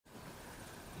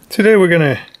Today we're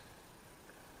going to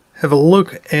have a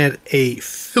look at a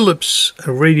Philips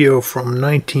radio from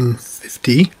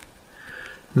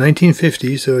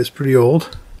 1950, so it's pretty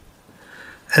old.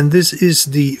 And this is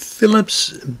the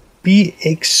Philips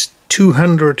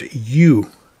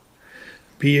BX200U.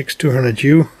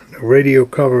 BX200U. The radio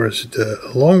covers the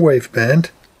longwave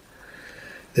band,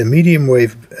 the medium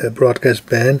wave broadcast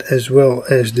band, as well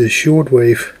as the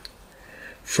shortwave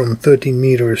from 13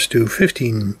 meters to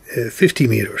 50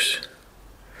 meters.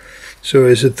 So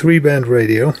it's a 3-band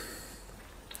radio.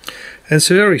 And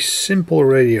it's a very simple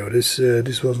radio. This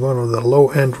was one of the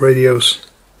low-end radios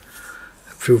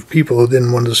for people who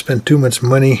didn't want to spend too much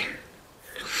money.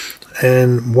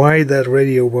 And why that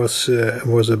radio was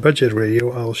a budget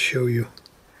radio, I'll show you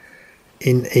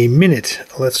in a minute.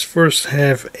 Let's first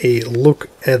have a look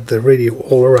at the radio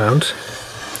all around.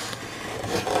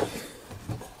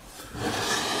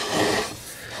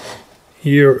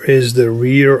 Here is the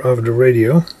rear of the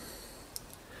radio,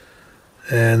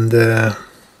 and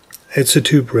it's a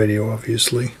tube radio,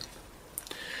 obviously.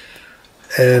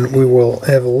 And we will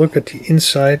have a look at the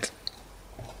inside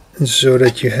so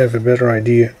that you have a better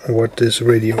idea what this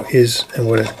radio is and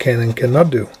what it can and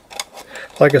cannot do.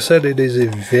 Like I said, it is a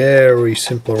very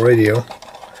simple radio,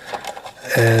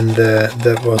 and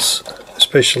that was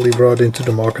especially brought into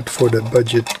the market for the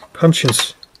budget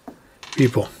conscious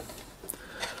people.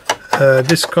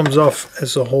 This comes off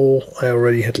as a whole. I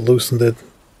already had loosened it,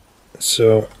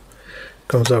 so it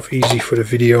comes off easy for the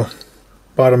video.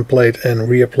 Bottom plate and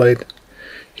rear plate.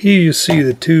 Here you see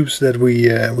the tubes that we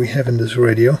have in this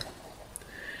radio.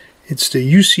 It's the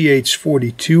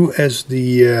UCH42 as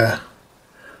the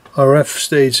RF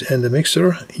stage and the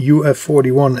mixer,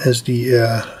 UF41 as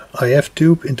the IF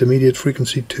tube, intermediate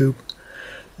frequency tube.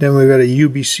 Then we've got a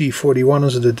UBC41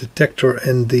 as the detector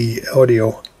and the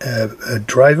audio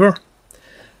driver.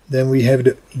 Then we have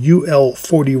the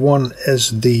UL41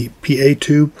 as the PA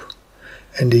tube,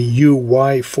 and the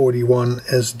UY41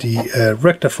 as the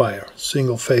rectifier,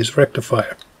 single phase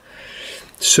rectifier.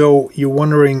 So you're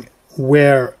wondering,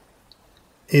 where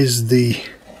is the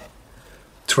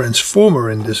transformer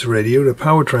in this radio, the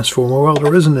power transformer? Well,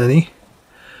 there isn't any,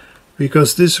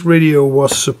 because this radio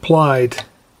was supplied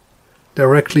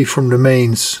directly from the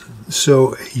mains.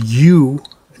 So the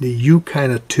U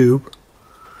kind of tube,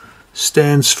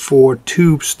 stands for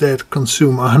tubes that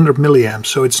consume 100 milliamps.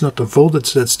 So it's not the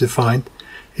voltage that's defined,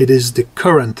 it is the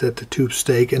current that the tubes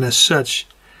take, and as such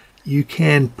you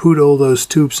can put all those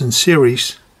tubes in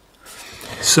series.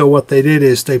 So what they did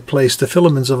is they placed the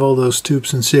filaments of all those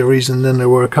tubes in series, and then there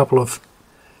were a couple of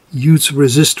huge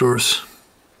resistors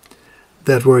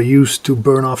that were used to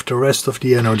burn off the rest of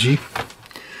the energy.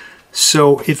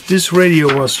 So if this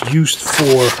radio was used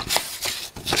for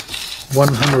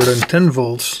 110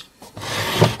 volts,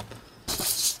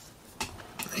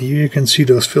 here you can see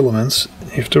those filaments.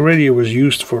 If the radio was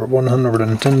used for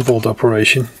 110 volt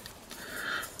operation,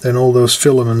 then all those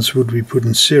filaments would be put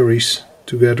in series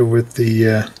together with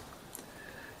the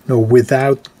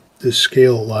without the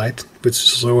scale light, which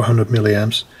is also 100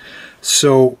 milliamps.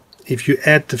 So if you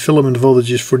add the filament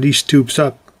voltages for these tubes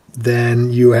up,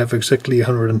 then you have exactly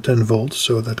 110 volts.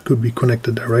 So that could be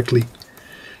connected directly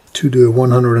to the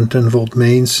 110 volt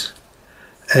mains.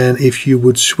 And if you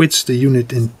would switch the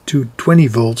unit into 20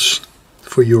 volts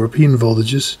for European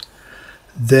voltages,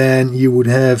 then you would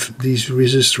have these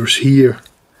resistors here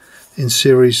in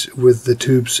series with the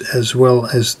tubes as well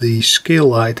as the scale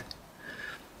light,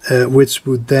 which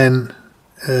would then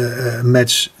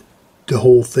match the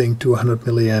whole thing to 100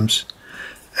 milliamps.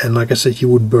 And like I said, you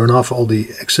would burn off all the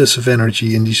excessive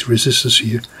energy in these resistors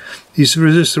here. These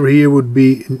resistors here would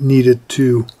be needed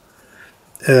to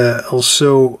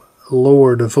also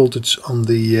lower the voltage on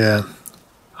the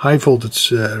high voltage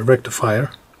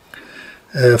rectifier.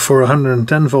 For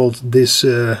 110 volt, this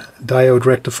diode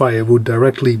rectifier would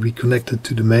directly be connected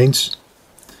to the mains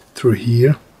through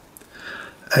here,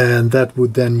 and that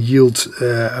would then yield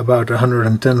about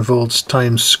 110 volts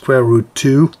times square root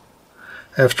 2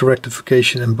 after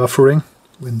rectification and buffering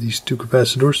with these two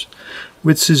capacitors,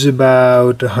 which is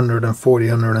about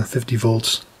 140-150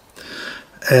 volts.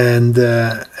 And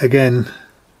again,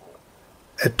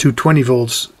 at 220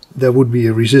 volts, there would be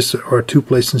a resistor or two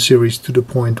placed in series to the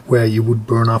point where you would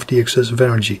burn off the excessive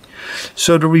energy.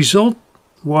 So the result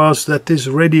was that this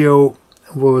radio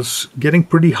was getting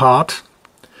pretty hot.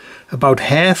 About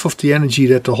half of the energy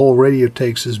that the whole radio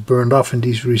takes is burned off in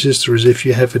these resistors if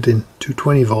you have it in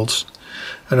 220 volts.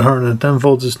 At 110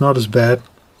 volts is not as bad,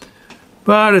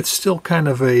 but it's still kind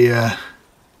of a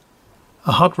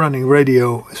hot running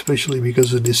radio, especially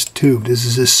because of this tube. This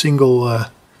is a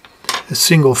a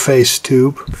single phase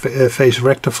tube, phase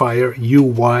rectifier,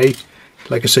 UY.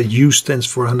 Like I said, U stands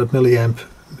for 100 milliamp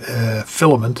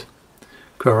filament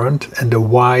current, and the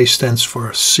Y stands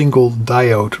for single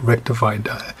diode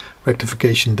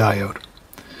rectification diode.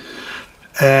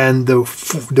 And the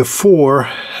four,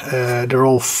 they're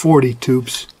all 40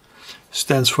 tubes,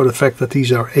 stands for the fact that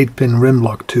these are 8-pin rim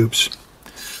lock tubes.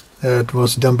 It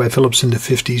was done by Philips in the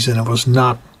 50s, and it was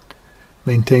not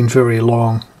maintained very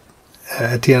long.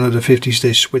 At the end of the 50s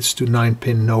they switched to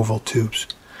 9-pin Novel tubes.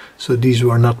 So these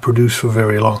were not produced for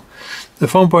very long. The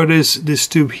fun part is this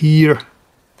tube here.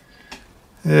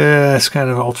 It's kind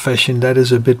of old-fashioned. That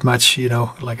is a bit much, you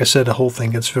know. Like I said, the whole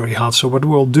thing gets very hot. So what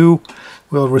we'll do,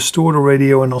 we'll restore the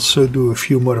radio and also do a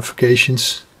few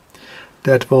modifications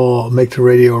that will make the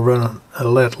radio run a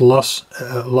lot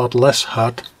less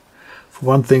hot. For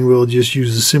one thing, we'll just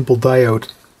use a simple diode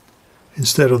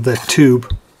instead of that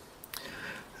tube.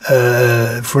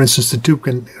 For instance, the tube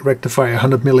can rectify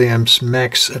 100 milliamps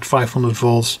max at 500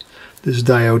 volts. This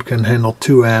diode can handle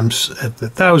 2 amps at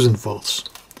 1000 volts.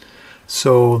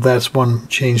 So that's one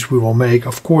change we will make.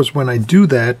 Of course, when I do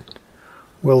that,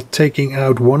 well, taking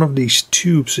out one of these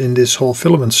tubes in this whole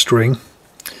filament string,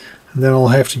 and then I'll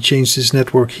have to change this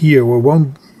network here. We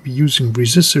won't be using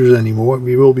resistors anymore.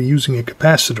 We will be using a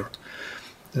capacitor.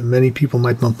 And many people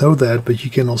might not know that, but you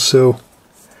can also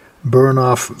burn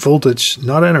off voltage,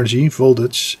 not energy,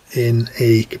 voltage in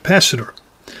a capacitor.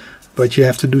 But you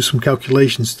have to do some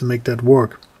calculations to make that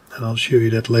work, and I'll show you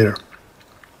that later.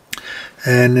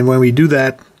 And then when we do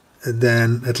that,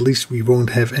 then at least we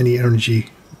won't have any energy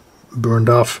burned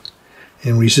off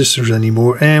in resistors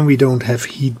anymore, and we don't have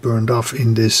heat burned off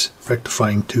in this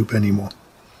rectifying tube anymore.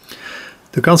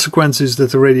 The consequence is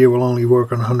that the radio will only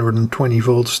work on 120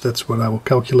 volts. That's what I will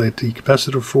calculate the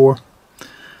capacitor for.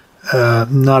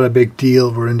 Not a big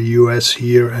deal. We're in the US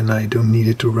here, and I don't need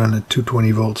it to run at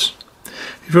 220 volts.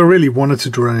 If I really wanted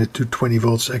to run at 220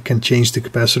 volts, I can change the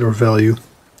capacitor value.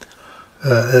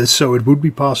 So it would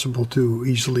be possible to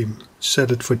easily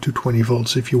set it for 220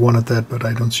 volts if you wanted that, but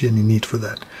I don't see any need for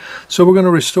that. So we're going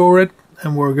to restore it,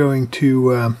 and we're going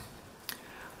to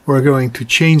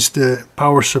change the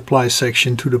power supply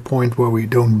section to the point where we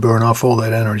don't burn off all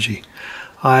that energy.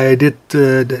 I did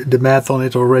the math on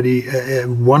it already.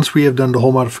 Once we have done the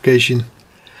whole modification,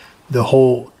 the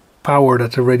whole power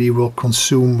that the radio will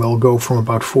consume will go from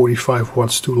about 45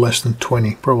 watts to less than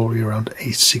 20, probably around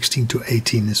 16 to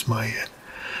 18 is my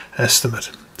estimate.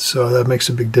 So that makes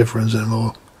a big difference, and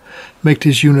will make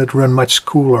this unit run much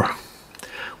cooler.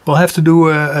 We'll have to do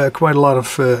quite a lot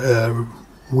of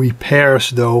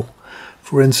repairs though.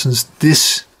 For instance,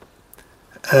 this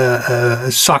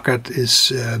socket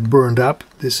is burned up.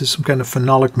 This is some kind of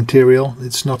phenolic material.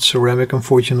 It's not ceramic,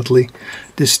 unfortunately.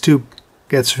 This tube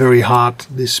gets very hot,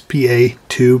 this PA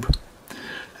tube,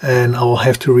 and I'll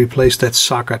have to replace that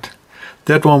socket.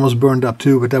 That one was burned up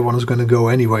too, but that one is going to go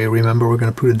anyway. Remember, we're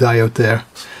going to put a diode there.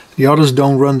 The others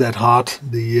don't run that hot.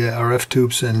 The RF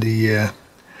tubes and the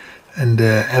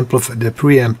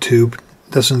preamp tube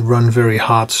doesn't run very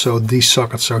hot, so these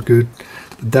sockets are good.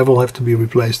 That will have to be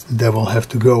replaced. That will have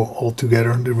to go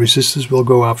altogether. The resistors will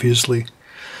go, obviously.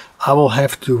 I will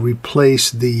have to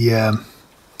replace the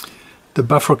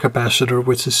buffer capacitor,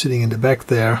 which is sitting in the back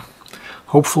there.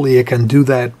 Hopefully I can do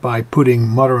that by putting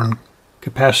modern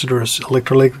capacitors,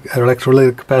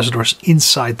 electrolytic capacitors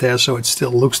inside there, so it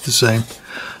still looks the same.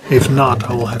 If not,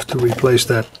 I will have to replace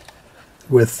that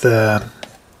with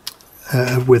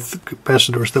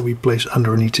capacitors that we place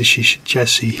underneath the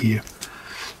chassis here.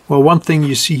 Well, one thing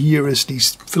you see here is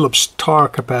these Philips tar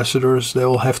capacitors. They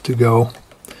will have to go.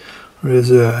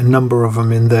 There's a number of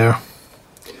them in there.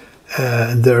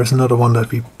 And there's another one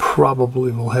that we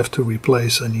probably will have to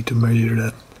replace. I need to measure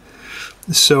that.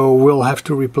 So we'll have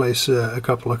to replace a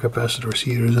couple of capacitors.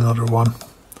 Here is another one.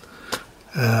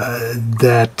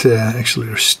 Actually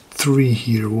there's 3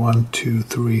 here. 1, 2,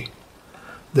 3.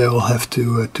 They will have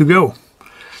to go.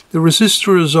 The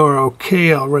resistors are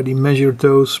okay. I already measured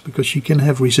those, because you can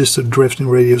have resistor drift in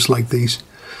radios like these.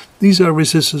 These are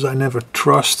resistors I never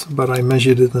trust, but I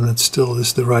measured it and it still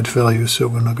is the right value, so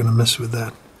we're not going to mess with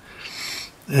that.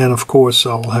 And of course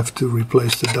I'll have to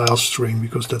replace the dial string,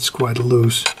 because that's quite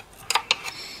loose.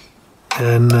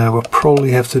 And we'll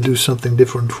probably have to do something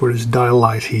different for this dial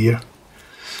light here,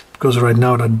 because right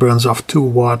now that burns off 2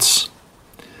 watts,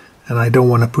 and I don't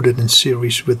want to put it in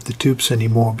series with the tubes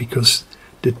anymore, because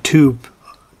the tube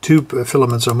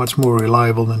filaments are much more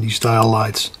reliable than these dial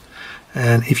lights.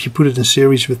 And if you put it in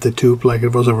series with the tube, like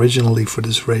it was originally for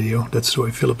this radio, that's the way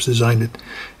Philips designed it,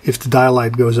 if the dial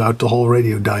light goes out, the whole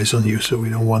radio dies on you, so we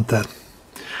don't want that.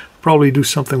 Probably do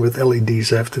something with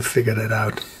LEDs. I have to figure that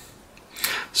out.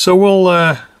 So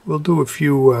we'll do a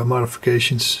few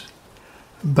modifications,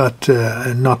 but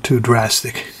not too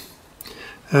drastic.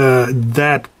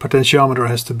 That potentiometer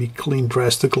has to be cleaned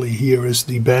drastically. Here is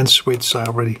the band switch. I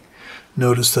already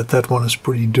noticed that that one is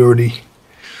pretty dirty.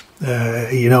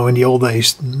 You know, in the old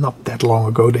days, not that long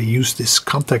ago, they used this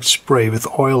contact spray with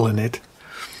oil in it,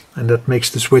 and that makes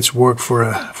the switch work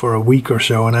for a week or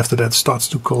so, and after that it starts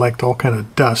to collect all kind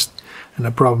of dust, and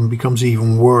the problem becomes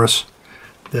even worse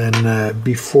than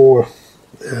before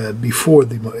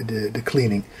the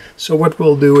cleaning. So what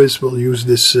we'll do is we'll use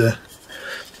this.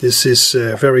 This is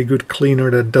a very good cleaner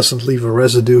that doesn't leave a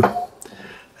residue,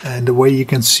 and the way you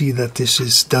can see that this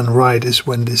is done right is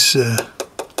when this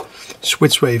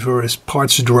switch wafer is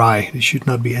parts dry. There should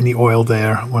not be any oil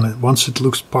there. Once it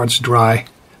looks parts dry,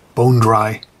 bone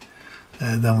dry,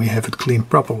 then we have it cleaned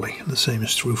properly. And the same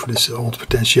is true for this old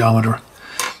potentiometer.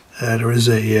 There is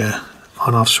a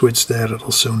on-off switch there that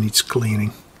also needs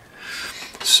cleaning.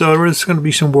 So there is going to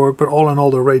be some work, but all in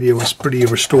all the radio is pretty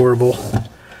restorable.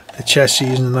 The chassis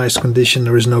is in nice condition,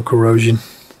 there is no corrosion.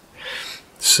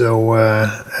 So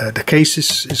the case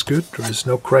is good, there is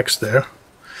no cracks there.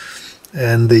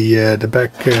 And the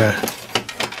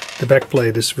back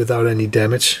plate is without any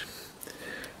damage.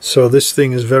 So this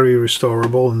thing is very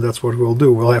restorable, and that's what we'll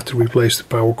do. We'll have to replace the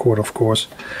power cord, of course.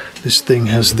 This thing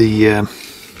has the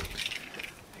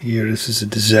here, this is a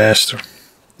disaster.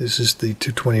 This is the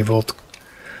 220 volt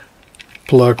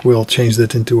plug. We'll change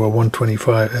that into a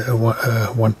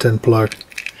 110 plug.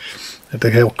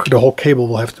 The whole cable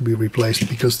will have to be replaced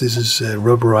because this is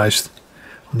rubberized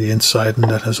on the inside,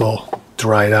 and that has all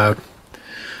dried out.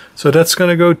 So that's going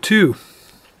to go too.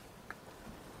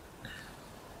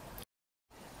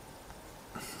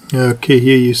 Okay,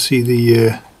 here you see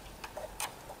the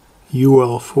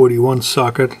UL41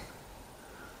 socket,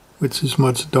 which is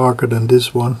much darker than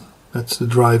this one. That's the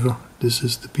driver. This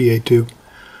is the PA2.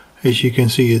 As you can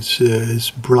see,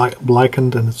 it's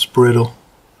blackened and it's brittle.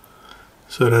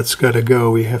 So that's got to go.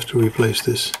 We have to replace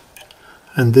this.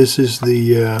 And this is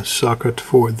the socket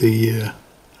for the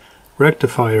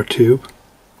rectifier tube,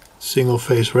 single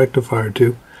phase rectifier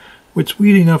tube, which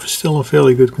weirdly enough is still in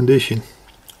fairly good condition.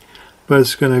 But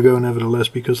it's going to go nevertheless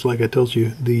because, like I told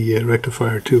you, the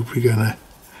rectifier tube we're going to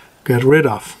get rid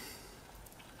of.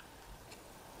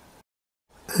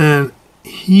 And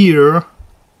here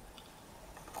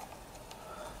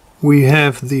we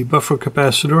have the buffer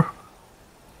capacitor.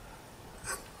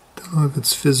 Don't know if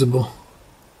it's visible,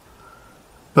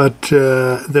 but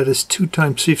that is 2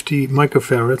 × 50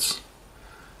 microfarads.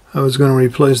 I was going to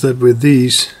replace that with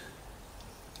these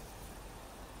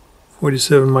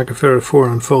 47 microfarad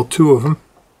 400 volt, 2 of them.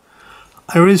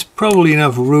 There is probably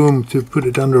enough room to put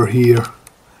it under here,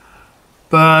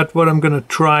 but what I'm going to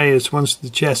try is, once the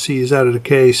chassis is out of the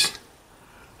case,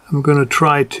 I'm going to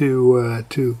try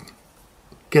to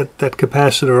get that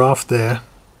capacitor off there,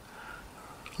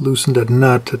 loosen that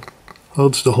nut that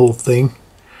holds the whole thing,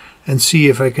 and see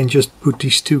if I can just put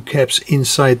these 2 caps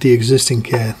inside the existing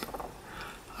can.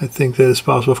 I think that is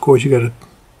possible. Of course, you got to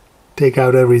take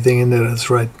out everything in there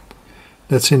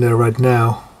that's in there right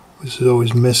now, which is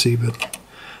always messy. But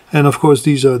and of course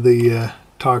these are the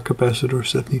tar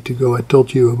capacitors that need to go. I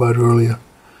told you about earlier.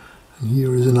 And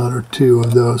here is another 2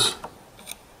 of those.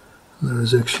 And there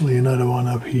is actually another one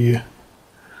up here.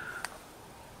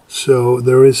 So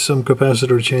there is some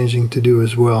capacitor changing to do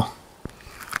as well.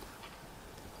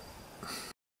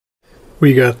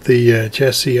 We got the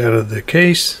chassis out of the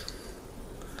case,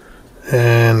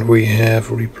 and we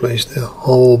have replaced a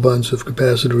whole bunch of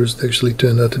capacitors. It actually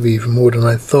turned out to be even more than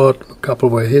I thought. A couple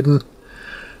were hidden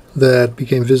that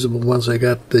became visible once I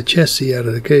got the chassis out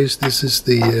of the case. This is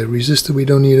the resistor we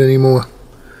don't need anymore.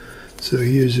 So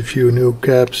here's a few new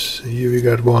caps. Here we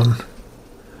got one.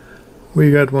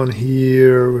 We got one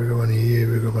here, we got one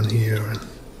here, we got one here. And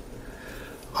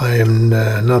I am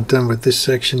not done with this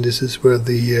section. This is where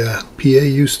the PA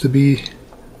used to be.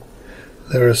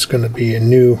 There is going to be a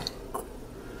new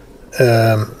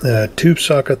tube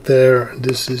socket there.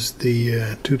 This is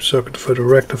the tube socket for the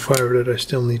rectifier that I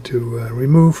still need to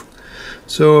remove.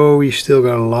 So we still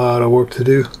got a lot of work to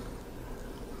do,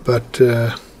 but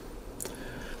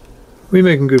we're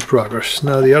making good progress.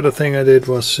 Now the other thing I did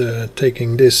was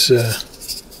taking this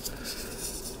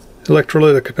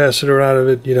electrolytic capacitor out of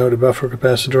it, you know, the buffer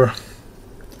capacitor.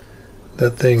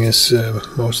 That thing is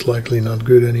most likely not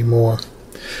good anymore.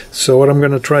 So what I'm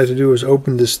going to try to do is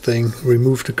open this thing,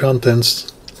 remove the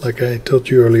contents like I told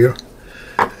you earlier,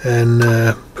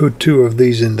 and put 2 of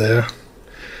these in there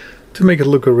to make it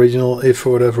look original. If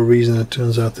for whatever reason it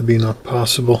turns out to be not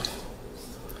possible,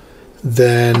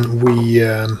 then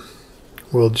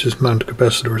we'll just mount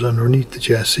capacitors underneath the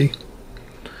chassis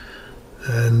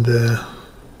and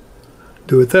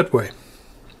do it that way.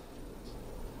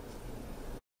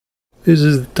 This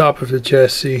is the top of the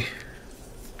chassis,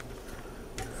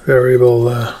 variable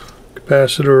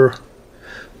capacitor.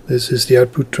 This is the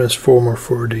output transformer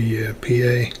for the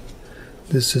PA.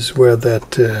 This is where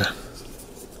that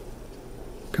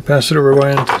capacitor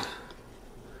went,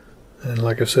 and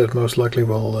like I said, most likely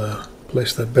we'll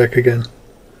place that back again.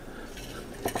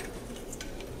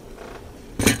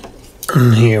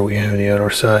 And here we have the other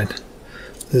side.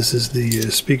 This is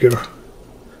the speaker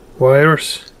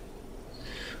wires.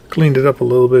 Cleaned it up a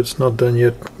little bit, it's not done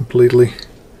yet completely.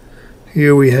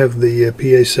 Here we have the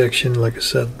PA section. Like I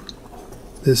said,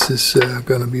 this is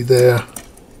gonna be there,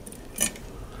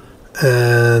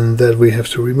 and that we have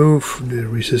to remove. The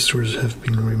resistors have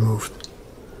been removed.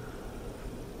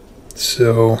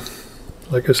 So,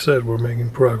 like I said, we're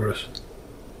making progress.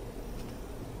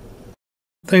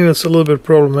 I think that's a little bit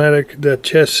problematic. That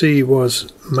chassis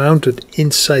was mounted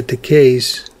inside the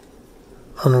case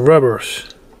on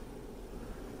rubbers,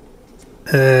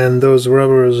 and those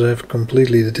rubbers have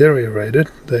completely deteriorated.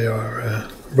 They are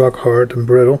rock hard and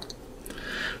brittle.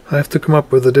 I have to come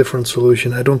up with a different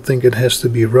solution. I don't think it has to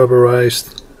be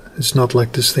rubberized. It's not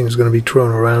like this thing's going to be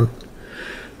thrown around,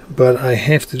 but I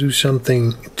have to do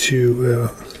something to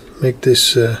make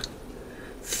this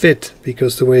fit,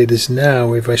 because the way it is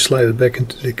now, if I slide it back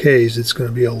into the case, it's going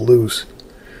to be all loose.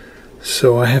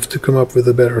 So I have to come up with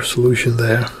a better solution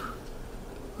there.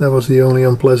 That was the only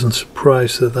unpleasant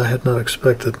surprise that I had not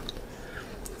expected.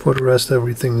 For the rest,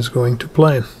 everything is going to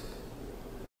plan.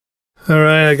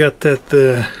 Alright, I got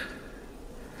that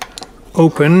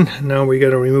open. Now we got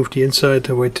to remove the inside.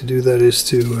 The way to do that is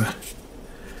to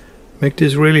make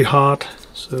this really hot,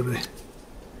 so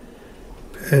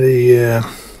the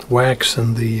wax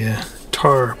and the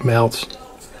tar melts,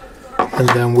 and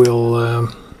then we'll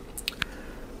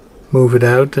move it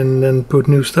out and then put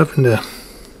new stuff in there.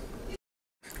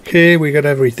 Okay, we got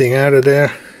everything out of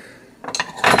there.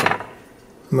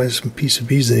 There's some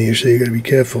PCBs in here, so you gotta be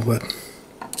careful, but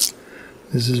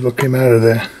this is what came out of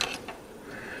there.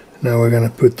 Now we're gonna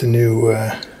put the new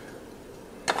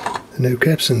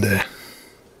caps in there.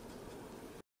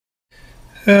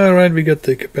 Alright, we got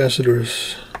the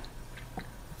capacitors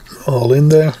all in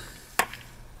there,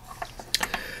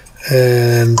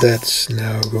 and that's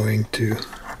now going to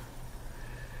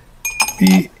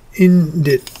be in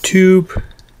the tube.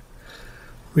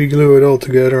 We glue it all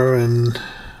together and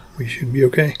we should be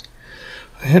okay.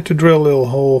 I had to drill a little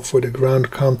hole for the ground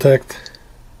contact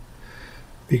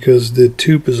because the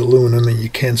tube is aluminum and you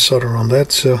can't solder on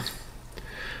that, so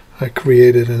I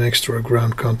created an extra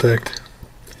ground contact.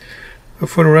 But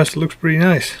for the rest, it looks pretty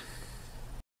nice.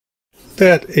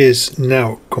 That is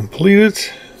now completed.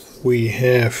 We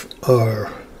have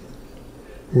our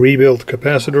rebuilt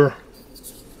capacitor.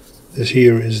 This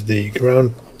here is the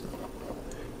ground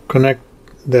connect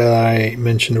that I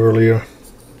mentioned earlier.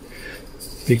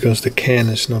 Because the can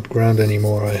is not ground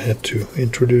anymore, I had to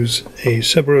introduce a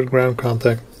separate ground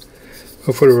contact.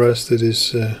 But for the rest, it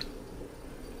is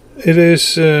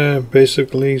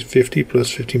basically 50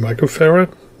 plus 50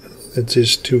 microfarad. It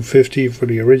is 250 for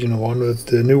the original one, but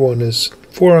the new one is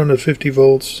 450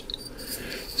 volts.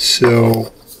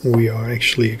 So we are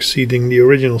actually exceeding the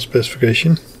original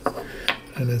specification,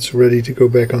 and it's ready to go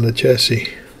back on the chassis.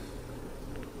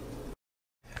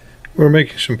 We're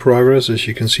making some progress. As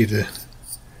you can see, the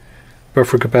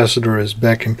buffer capacitor is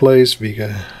back in place. We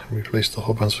replaced a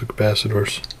whole bunch of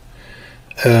capacitors.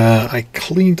 I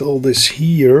cleaned all this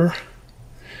here.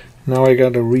 Now I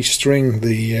got to restring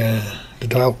the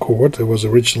dial cord. It was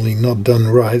originally not done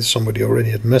right. Somebody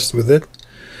already had messed with it.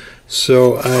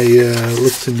 So I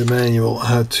looked in the manual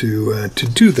how to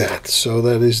do that. So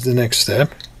that is the next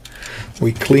step.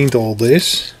 We cleaned all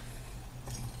this.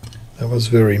 That was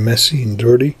very messy and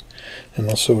dirty. And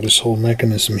also this whole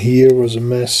mechanism here was a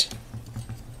mess.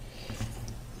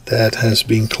 That has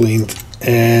been cleaned.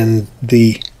 And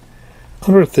the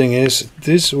other thing is,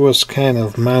 this was kind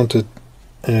of mounted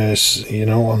as, you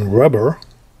know, on rubber.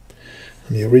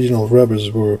 And the original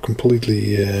rubbers were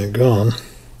completely gone.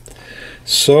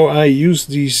 So I used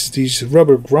these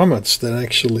rubber grommets that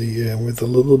actually, with a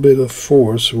little bit of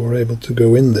force, were able to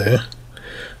go in there.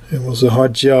 It was a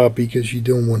hard job because you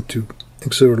don't want to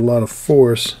exert a lot of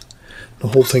force. The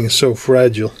whole thing is so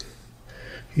fragile.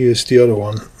 Here's the other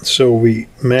one. So we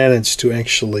managed to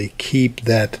actually keep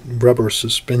that rubber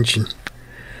suspension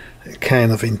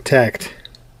kind of intact.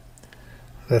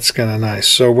 That's kind of nice.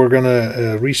 So we're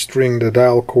gonna restring the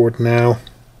dial cord now,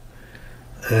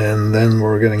 and then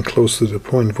we're getting close to the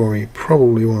point where we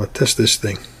probably want to test this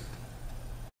thing.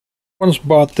 Once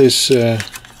bought this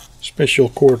special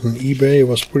cord on eBay. It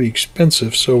was pretty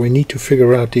expensive, so we need to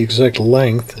figure out the exact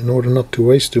length in order not to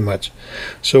waste too much.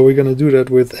 So we're going to do that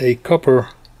with a copper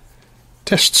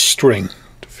test string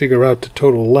to figure out the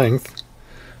total length,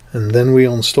 and then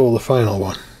we'll install the final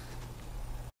one.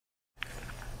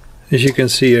 As you can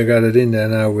see, I got it in there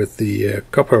now with the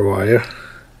copper wire.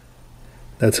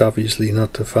 That's obviously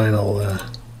not the final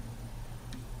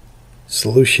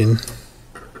solution,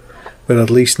 but at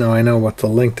least now I know what the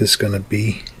length is going to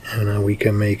be, and now we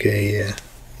can make a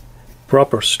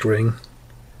proper string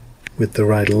with the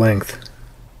right length.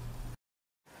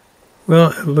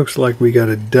 Well, it looks like we got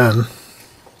it done.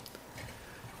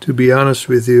 To be honest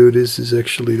with you, this is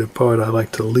actually the part I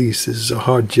like the least. This is a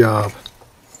hard job.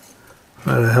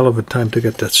 I had a hell of a time to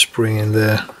get that spring in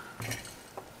there,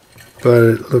 but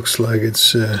it looks like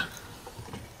it's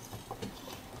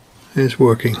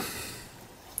working.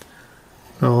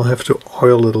 I'll have to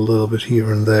oil it a little bit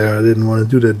here and there. I didn't want to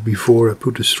do that before I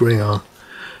put the string on,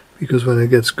 because when it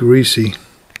gets greasy,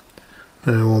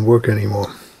 then it won't work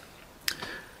anymore.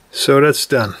 So that's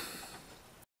done.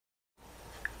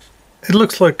 It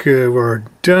looks like we're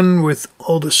done with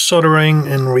all the soldering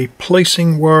and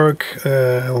replacing work.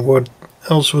 What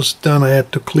else was done? I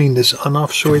had to clean this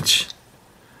on-off switch.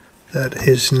 That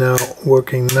is now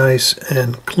working nice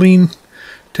and clean.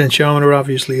 Tensiometer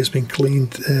obviously has been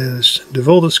cleaned. The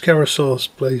voltage carousel has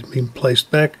been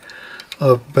placed back,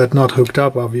 but not hooked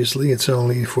up obviously. It's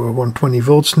only for 120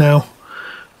 volts now.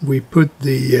 We put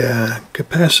the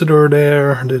capacitor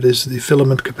there. That is the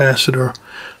filament capacitor.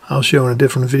 I'll show in a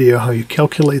different video how you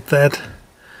calculate that.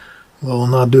 We'll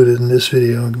not do it in this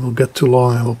video. It will get too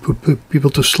long and we'll put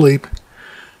people to sleep.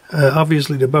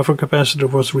 Obviously the buffer capacitor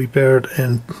was repaired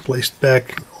and placed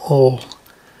back. All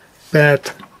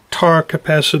bad tar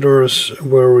capacitors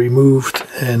were removed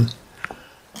and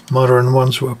modern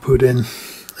ones were put in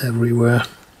everywhere.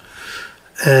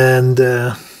 And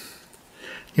the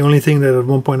only thing that at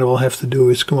one point I will have to do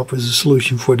is come up with a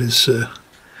solution for this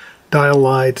dial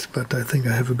light, but I think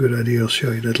I have a good idea. I'll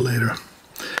show you that later.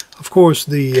 Of course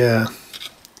the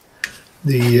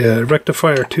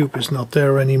rectifier tube is not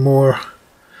there anymore.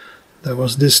 That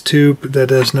was this tube that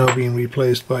has now been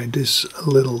replaced by this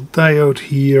little diode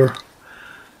here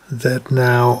that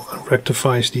now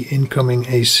rectifies the incoming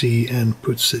AC and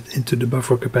puts it into the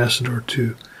buffer capacitor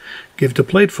to give the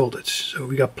plate voltage. So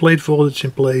we got plate voltage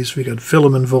in place, we got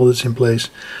filament voltage in place,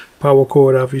 power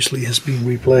cord obviously has been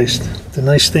replaced. The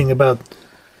nice thing about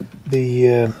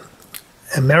the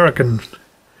American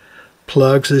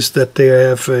plugs is that they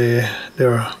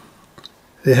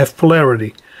have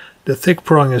polarity. The thick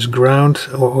prong is ground,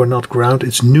 or not ground,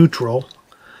 it's neutral,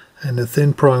 and the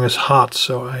thin prong is hot,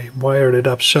 so I wired it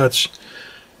up such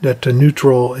that the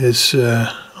neutral is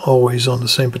always on the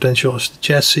same potential as the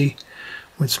chassis,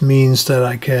 which means that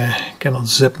I cannot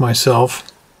zip myself.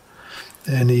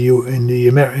 And in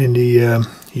the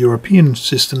European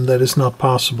system that is not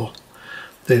possible.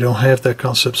 They don't have that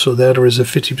concept, so there is a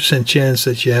 50% chance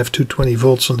that you have 220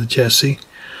 volts on the chassis.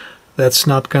 That's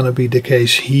not going to be the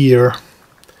case here.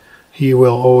 Here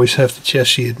we'll always have the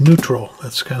chassis at neutral.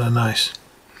 That's kind of nice.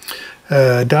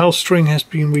 Dial string has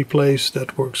been replaced.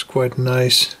 That works quite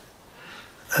nice.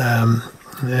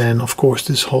 And of course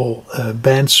this whole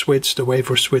band switch, the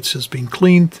wafer switch, has been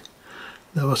cleaned.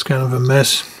 That was kind of a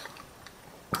mess.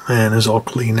 And it's all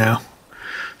clean now.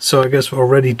 So I guess we're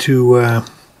ready to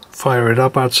fire it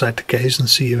up outside the case and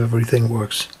see if everything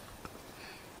works.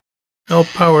 I'll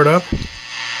power it up.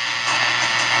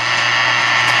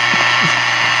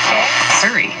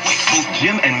 Siri, both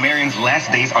Jim and Marion's last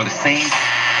days are the same.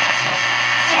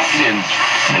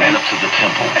 And up to the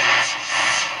temple.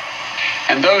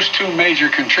 And those two major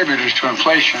contributors to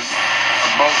inflation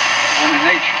are both human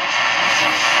nature.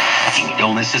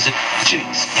 Illnesses and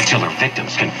tragedies until her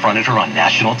victims confronted her on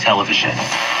national television.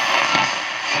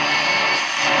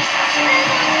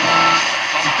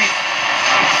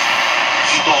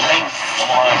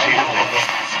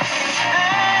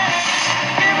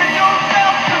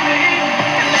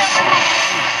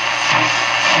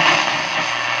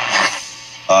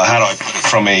 How do I put it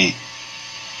from a,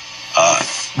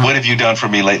 what have you done for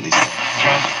me lately?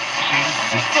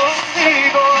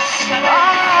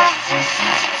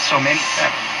 So many.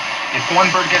 If one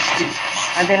bird gets two.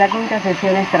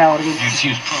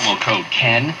 Use promo code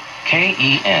KEN,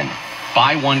 K-E-N.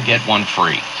 Buy one, get one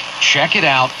free. Check it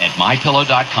out at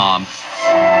mypillow.com. Should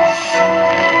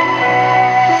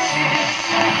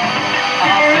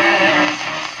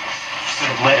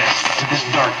have led us to this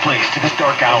dark place, to this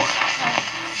dark hour.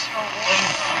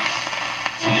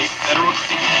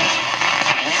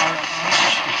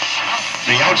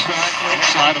 the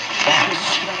outside of the box.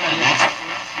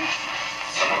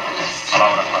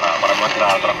 Palabras para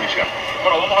nuestra transmisión.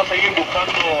 Bueno, vamos a seguir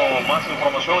buscando más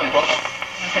información en torno este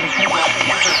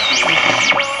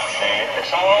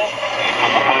sábado.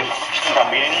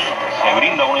 También se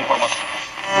brinda una información.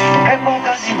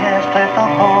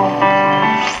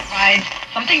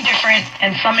 Something different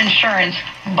and some insurance,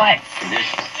 but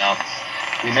Now,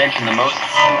 we mentioned the most.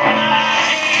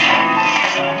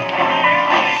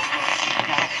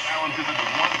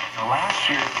 Last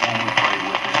year when we played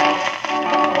with it.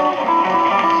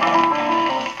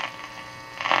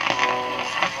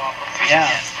 yeah.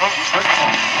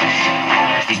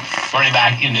 Running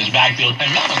back in his backfield,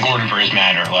 and Melvin Gordon for his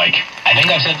matter. Like, I think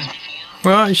I've said this before.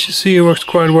 Well, you should see it works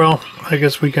quite well. I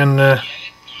guess we can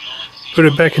put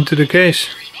it back into the case.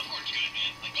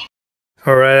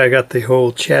 Alright, I got the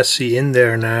whole chassis in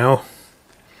there now.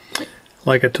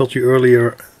 Like I told you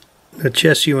earlier, the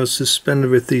chassis was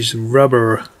suspended with these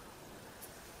rubber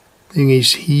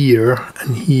thingies here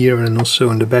and also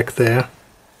in the back there.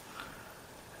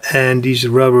 And these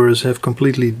rubbers have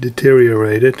completely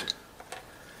deteriorated.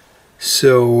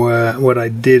 So what I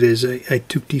did is I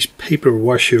took these paper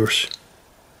washers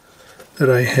that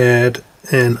I had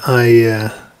and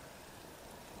I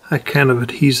kind of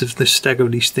adhesive the stack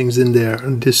of these things in there,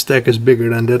 and this stack is bigger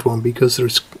than that one because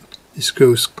this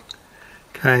goes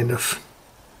kind of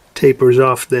tapers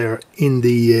off there in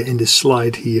the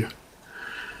slide here.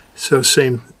 So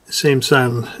same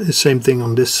thing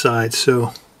on this side.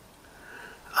 So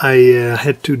I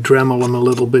had to Dremel them a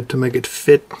little bit to make it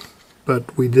fit,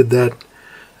 but we did that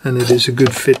and it is a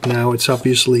good fit now. It's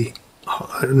obviously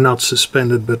not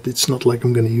suspended, but it's not like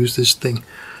I'm going to use this thing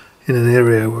in an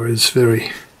area where it's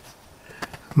very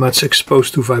much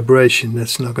exposed to vibration.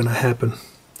 That's not going to happen.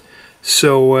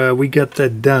 So we got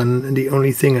that done, and the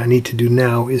only thing I need to do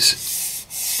now is,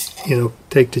 you know,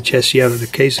 take the chassis out of the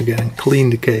case again and clean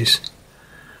the case,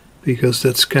 because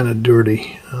that's kind of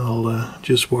dirty. I'll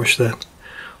just wash that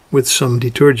with some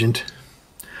detergent.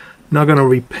 Not going to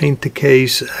repaint the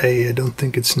case. I don't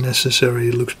think it's necessary.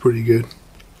 It looks pretty good.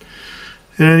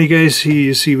 In any case, here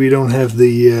you see we don't have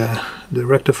the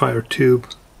rectifier tube.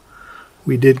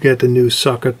 We did get a new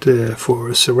socket for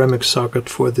a ceramic socket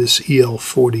for this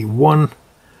EL41,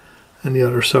 and the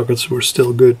other sockets were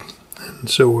still good, and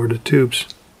so were the tubes.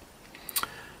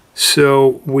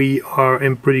 So we are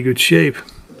in pretty good shape.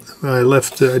 I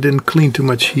didn't clean too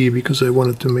much here because I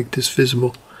wanted to make this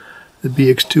visible. The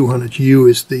BX200U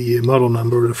is the model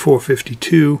number, the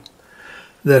 452.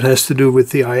 That has to do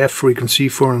with the IF frequency,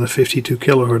 452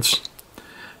 kilohertz.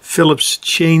 Philips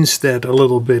changed that a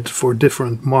little bit for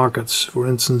different markets. For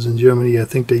instance, in Germany I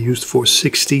think they used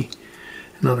 460.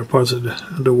 In other parts of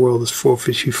the world it's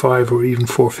 455 or even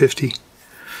 450.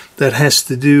 That has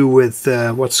to do with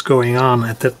what's going on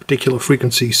at that particular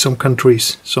frequency. Some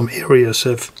countries, some areas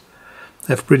have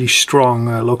pretty strong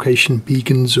location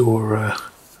beacons or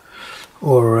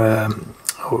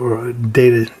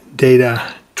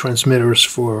data transmitters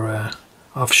for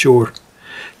offshore.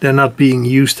 They're not being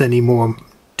used anymore.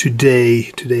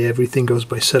 Today everything goes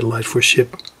by satellite for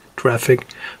ship traffic,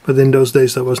 but in those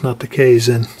days that was not the case,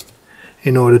 and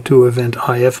in order to prevent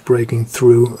IF breaking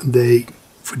through,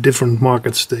 for different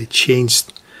markets they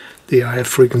changed the IF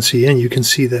frequency, and you can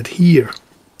see that here.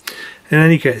 In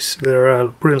any case,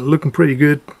 they're looking pretty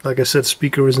good. Like I said,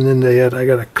 speaker isn't in there yet. I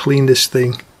gotta clean this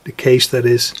thing, the case that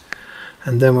is,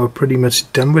 and then we're pretty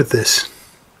much done with this.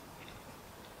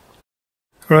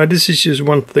 Alright, this is just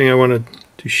one thing I wanted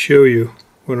to show you.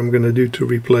 What I'm going to do to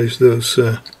replace those,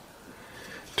 to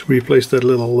replace that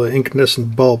little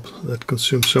incandescent bulb that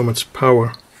consumes so much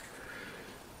power.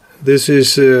 This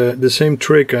is the same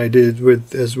trick I did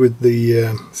as with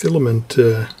the filament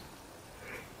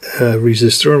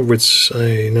resistor, which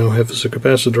I now have as a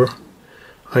capacitor.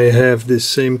 I have this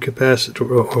same capacitor,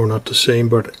 or not the same,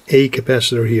 but a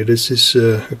capacitor here. This is,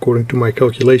 according to my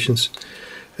calculations,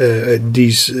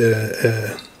 these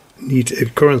need a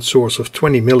current source of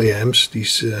 20 milliamps,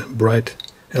 these bright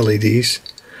LEDs,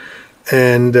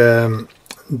 and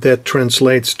that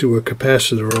translates to a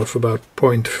capacitor of about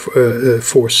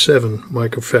 0.47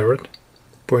 microfarad,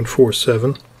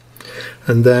 0.47,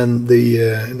 and then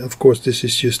of course this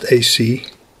is just AC,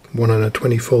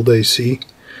 120 volt AC.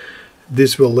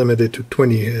 This will limit it to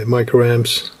 20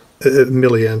 milliamps,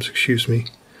 excuse me,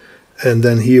 and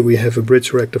then here we have a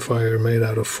bridge rectifier made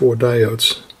out of 4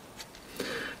 diodes.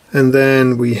 And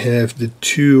then we have the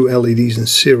 2 LEDs in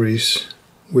series,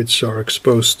 which are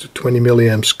exposed to 20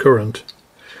 milliamps current.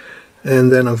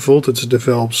 And then a voltage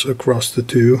develops across the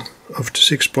two of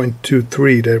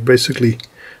 6.23. They're basically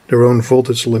their own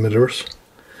voltage limiters.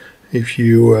 If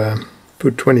you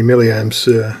put 20 milliamps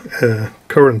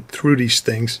current through these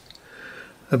things,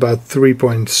 about 3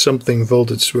 point something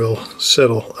voltage will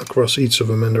settle across each of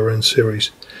them, and they're in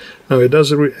series. Now it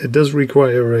does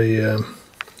require an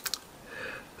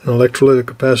electrolytic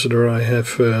capacitor. I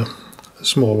have a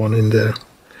small one in there,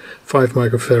 5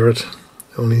 microfarad,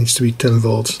 only needs to be 10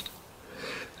 volts.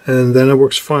 And then it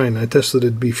works fine. I tested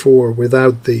it before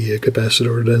without the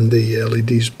capacitor, then the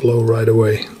LEDs blow right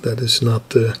away. That is not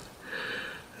the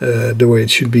way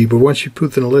it should be. But once you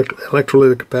put an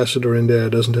electrolytic capacitor in there, it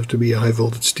doesn't have to be a high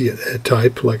voltage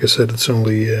type. Like I said, it's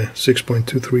only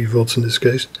 6.23 volts in this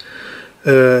case.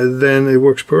 Then it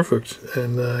works perfect.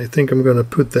 And I think I'm going to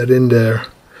put that in there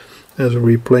as a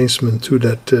replacement to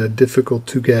that difficult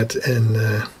to get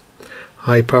and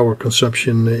high power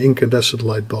consumption incandescent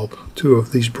light bulb. 2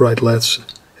 of these bright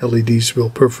LEDs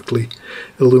will perfectly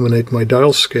illuminate my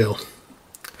dial scale.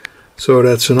 So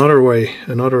that's another way,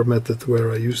 another method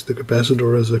where I use the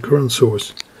capacitor as a current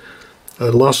source, a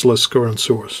lossless current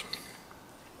source.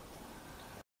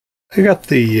 I got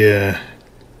the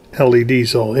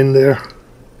LEDs all in there.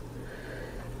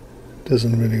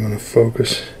 Doesn't really want to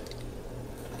focus.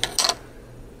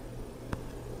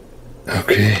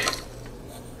 Okay.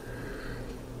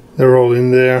 They're all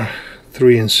in there,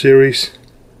 3 in series.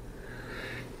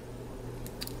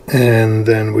 And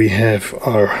then we have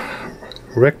our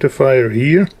rectifier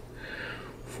here,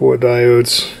 4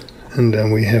 diodes, and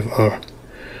then we have our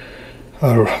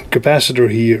capacitor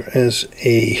here as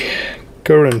a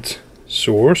current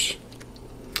source.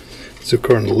 It's a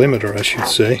current limiter, I should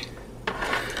say.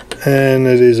 And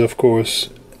it is, of course,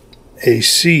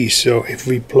 AC, so if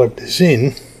we plug this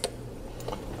in,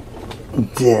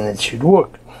 then it should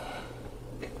work.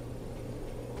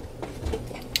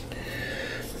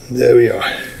 There we are.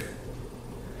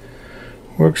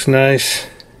 Works nice.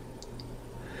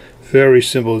 Very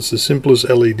simple. It's the simplest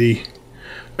LED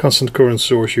constant current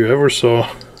source you ever saw.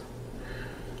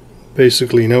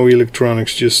 Basically no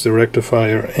electronics, just a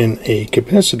rectifier and a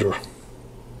capacitor.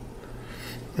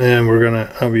 And we're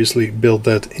gonna obviously build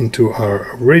that into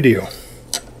our radio.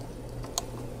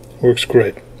 Works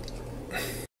great.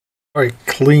 I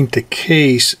cleaned the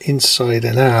case inside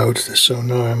and out, so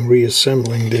now I'm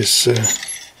reassembling this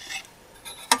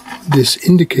this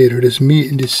indicator, this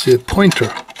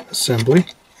pointer assembly.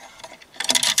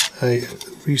 I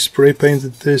re-spray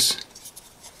painted this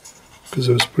because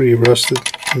it was pretty rusted,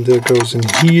 and that goes in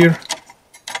here,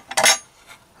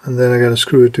 and then I gotta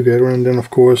screw it together, and then of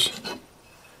course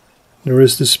there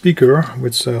is the speaker,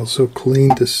 which I also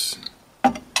cleaned as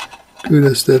good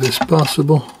as that is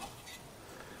possible,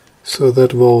 so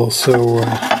that will also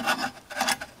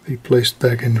be placed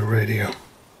back in the radio.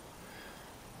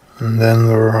 And then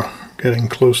we're getting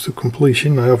close to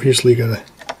completion. I obviously gotta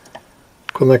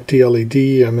connect the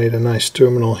LED. I made a nice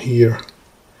terminal here,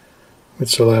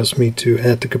 which allows me to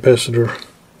add the capacitor,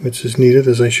 which is needed,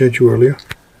 as I showed you earlier.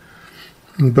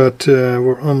 But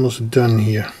we're almost done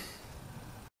here.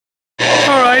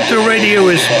 Alright, the radio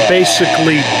is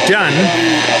basically done.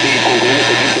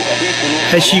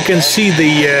 As you can see,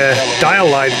 the dial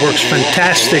light works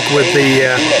fantastic with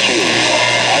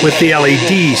the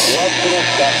LEDs.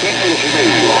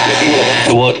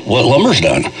 What lumber's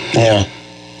done. Yeah.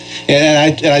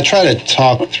 And I try to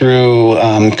talk through,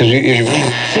 because you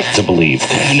To believe.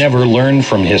 You never learn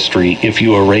from history if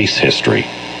you erase history.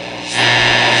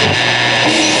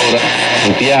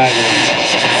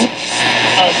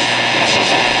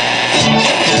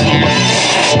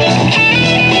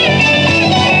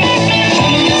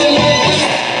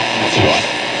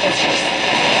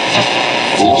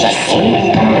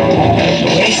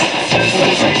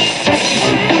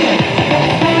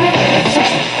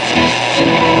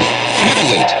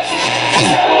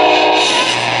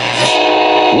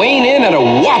 Weighing in at a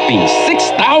whopping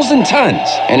 6,000 tons.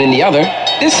 And in the other,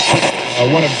 this...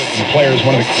 one of the players,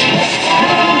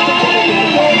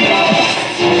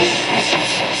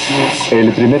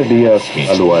 El primer día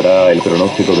evaluará el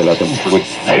pronóstico de la temporada.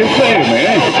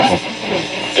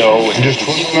 Just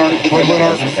twiddling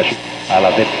our... A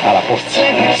la posta.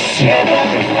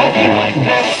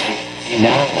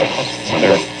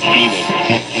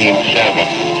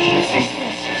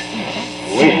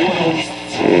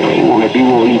 Un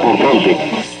objetivo importante.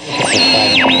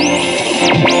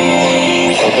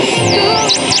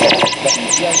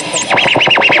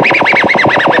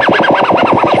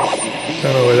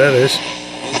 Don't know what that is.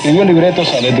 Escribió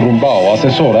libretos a Rumbao,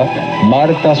 asesora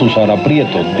Marta Susana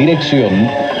Prieto, dirección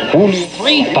Julio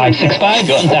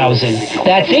 3565-1000.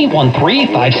 That's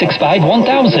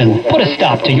 813-565-1000. Put a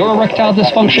stop to your erectile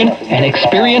dysfunction and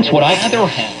experience what I never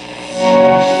had.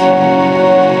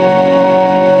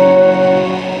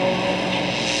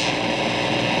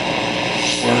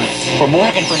 For more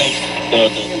information,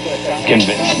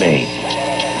 convince me.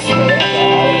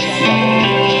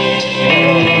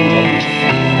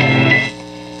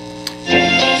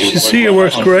 You see, it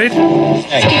works great.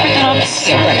 50% off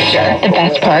furniture. The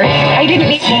best part, I didn't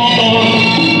need.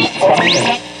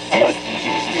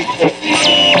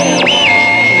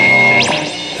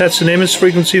 That's an image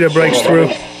frequency that breaks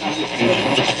through.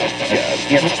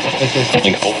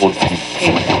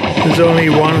 There's only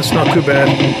one, it's not too bad.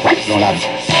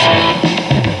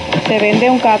 Se vende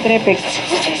un catre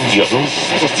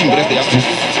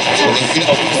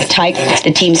Type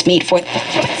the teams meet for.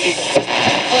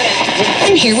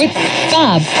 I'm here with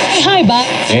Bob. Hi, Bob.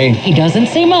 Hey. He doesn't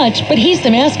say much, but he's the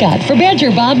mascot for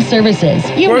Badger Bob Services.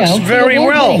 You Works know, very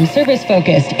well.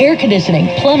 Service-focused, air conditioning,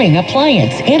 plumbing,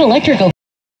 appliance, and electrical.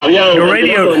 Your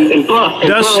radio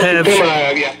does have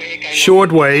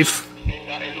shortwave,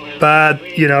 but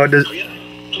you know the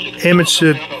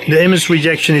image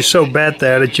rejection is so bad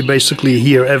there that you basically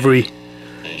hear every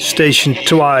station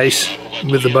twice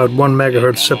with about 1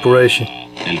 megahertz separation.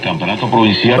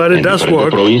 But it does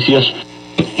work.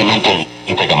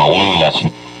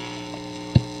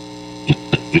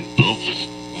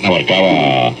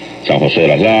 Abarcaba San José de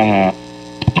las Lajas.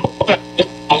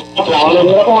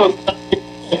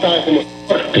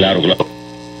 Claro, claro.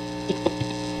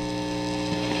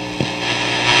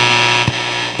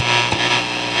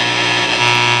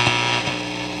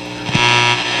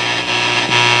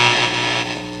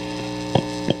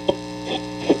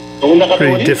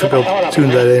 Pretty difficult to tune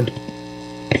that in.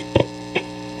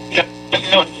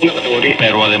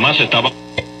 Pero además estaba.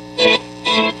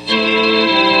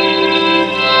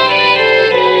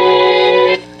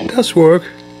 It does work.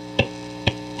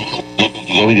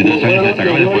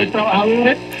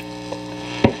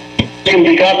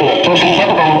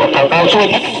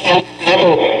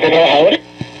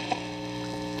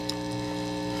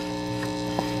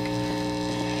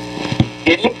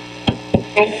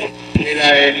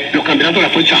 Los candidatos de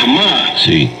las Fuerzas Armadas.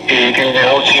 Sí. Que en el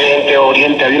Occidente,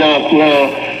 Oriente, había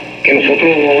que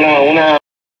nosotros una.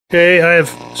 Okay, I have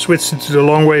switched into the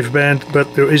Longwave band,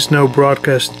 but there is no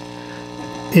broadcast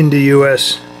in the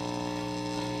US.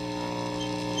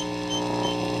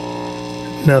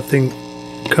 Nothing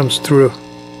comes through.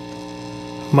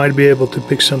 Might be able to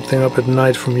pick something up at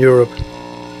night from Europe.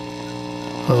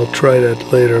 I'll try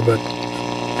that later, but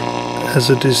as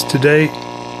it is today,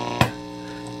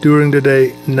 during the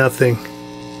day, nothing.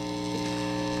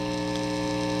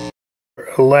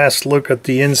 A last look at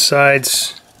the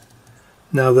insides.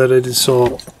 Now that it is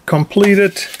all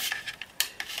completed,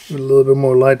 with a little bit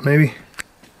more light maybe.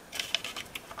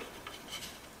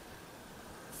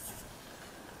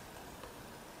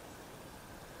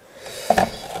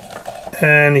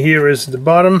 And here is the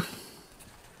bottom.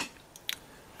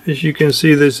 As you can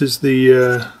see, this is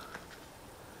the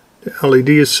LED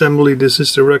assembly. This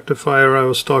is the rectifier I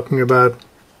was talking about.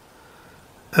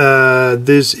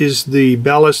 This is the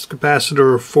ballast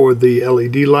capacitor for the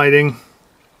LED lighting.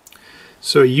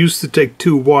 So it used to take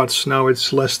 2 watts, now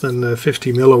it's less than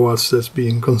 50 milliwatts that's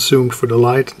being consumed for the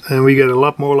light. And we get a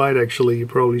lot more light actually, you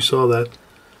probably saw that.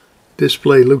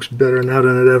 Display looks better now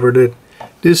than it ever did.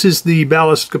 This is the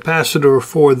ballast capacitor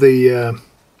for the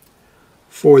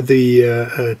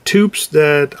tubes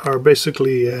that are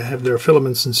basically have their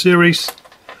filaments in series.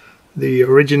 The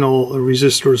original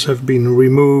resistors have been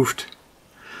removed.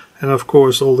 And of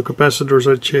course all the capacitors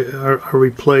are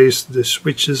replaced, the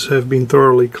switches have been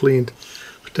thoroughly cleaned,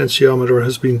 potentiometer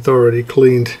has been thoroughly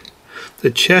cleaned, the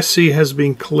chassis has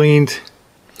been cleaned,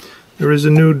 there is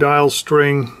a new dial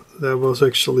string, that was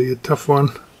actually a tough one,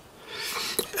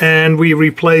 and we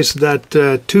replaced that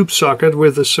tube socket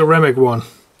with a ceramic one.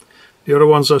 The other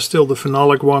ones are still the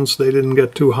phenolic ones, they didn't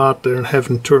get too hot, they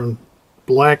haven't turned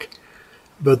black,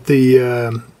 but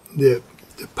the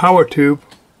power tube,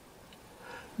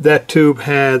 that tube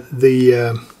had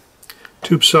the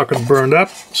tube socket burned up,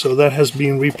 so that has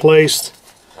been replaced.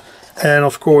 And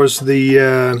of course the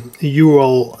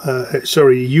WWII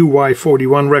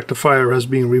rectifier has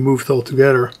been removed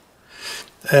altogether,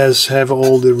 as have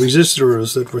all the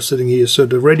resistors that were sitting here. So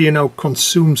the radio now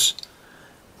consumes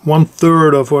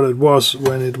 1/3 of what it was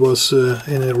when it was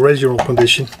in original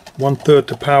condition, 1/3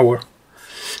 the power.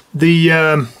 The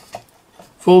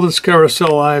voltage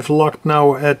carousel I've locked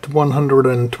now at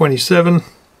 127.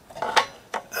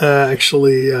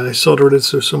 Actually, I soldered it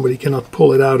so somebody cannot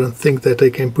pull it out and think that they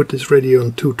can put this radio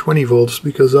on 220 volts,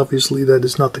 because obviously that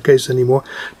is not the case anymore.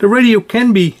 The radio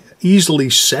can be easily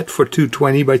set for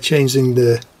 220 by changing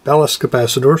the ballast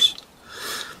capacitors,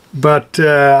 but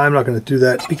I'm not going to do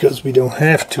that because we don't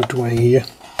have 220 here.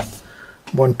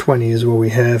 120 is what we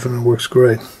have and it works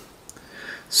great.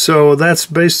 So that's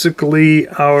basically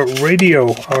our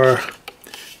radio, our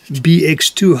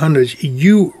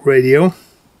BX200U radio.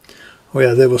 Oh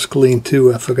yeah, that was clean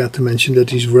too. I forgot to mention that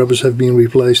these rubbers have been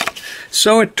replaced.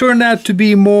 So it turned out to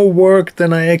be more work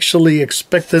than I actually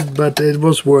expected, but it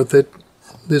was worth it.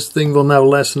 This thing will now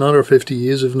last another 50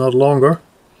 years, if not longer,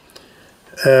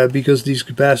 because these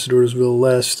capacitors will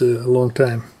last a long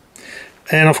time.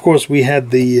 And of course we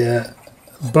had the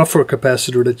buffer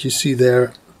capacitor that you see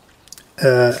there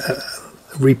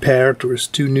repaired. There's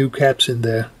 2 new caps in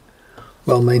there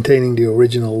while maintaining the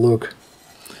original look.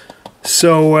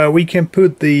 So we can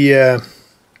put the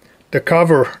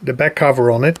cover, the back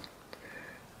cover on it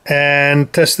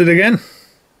and test it again.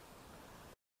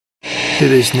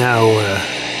 It is now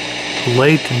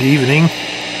late in the evening.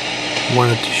 I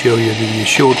wanted to show you the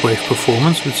shortwave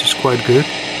performance, which is quite good.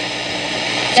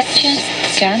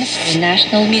 Gun for the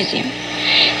National Museum.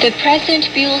 The present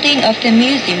building of the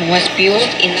museum was built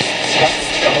in...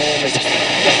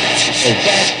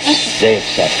 They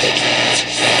accepted.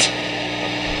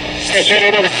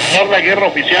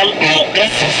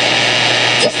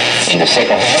 In the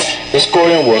second half, the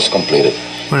scoring was completed.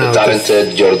 The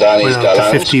talented Jordanis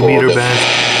Galan 50-meter band.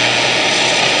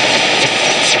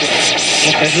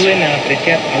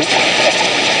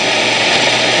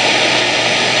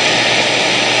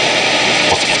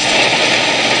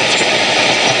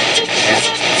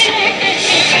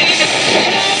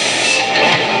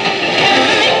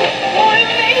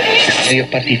 Medios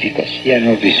pacíficos.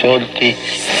 Piano risolti.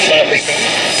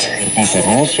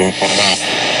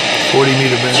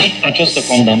 40-meter band. Accesso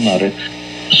condannare.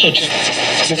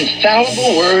 The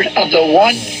infallible word of the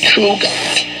one true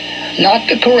God. Not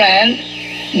the Quran,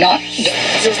 not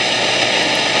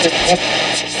the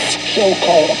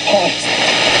so-called apostle.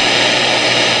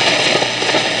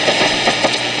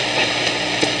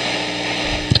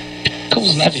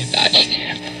 Na verdade,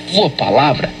 sua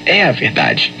palavra é a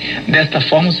verdade. Desta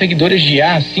forma, os seguidores de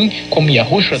Yah, assim como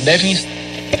Yahushua, devem estar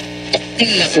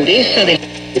La pureza de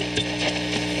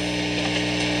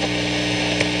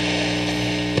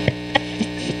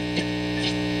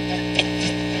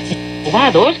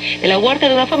de la huerta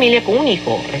de una familia con un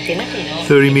hijo recién nacido.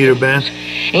 30-meter band.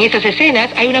 En estas escenas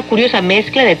hay una curiosa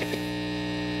mezcla de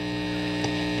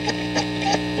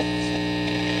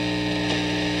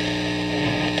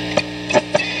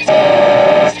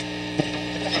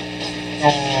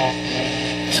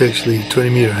It's actually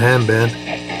 20-meter hand band.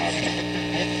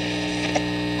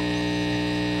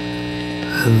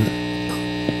 And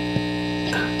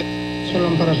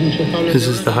this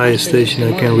is the highest station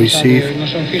I can receive in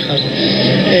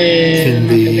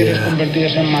the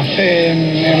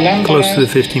close to the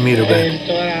 50-meter band.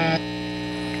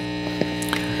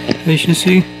 As you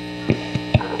see,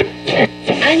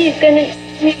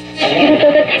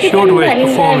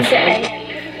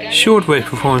 shortwave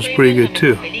performs pretty good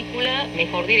too.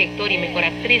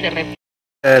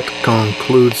 That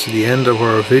concludes the end of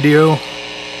our video.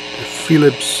 The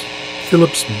Philips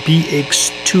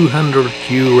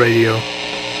BX200U radio.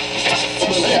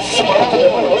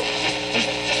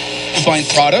 Fine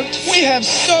product. We have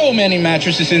so many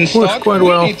mattresses in stock. Quite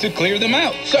well. We need to clear them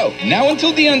out. So now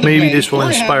until the end Maybe of May, this will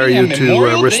inspire you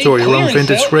to restore your own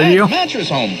vintage radio. Mattress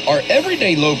Home. Our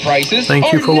everyday low prices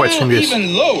Thank you for watching this.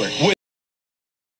 even lower.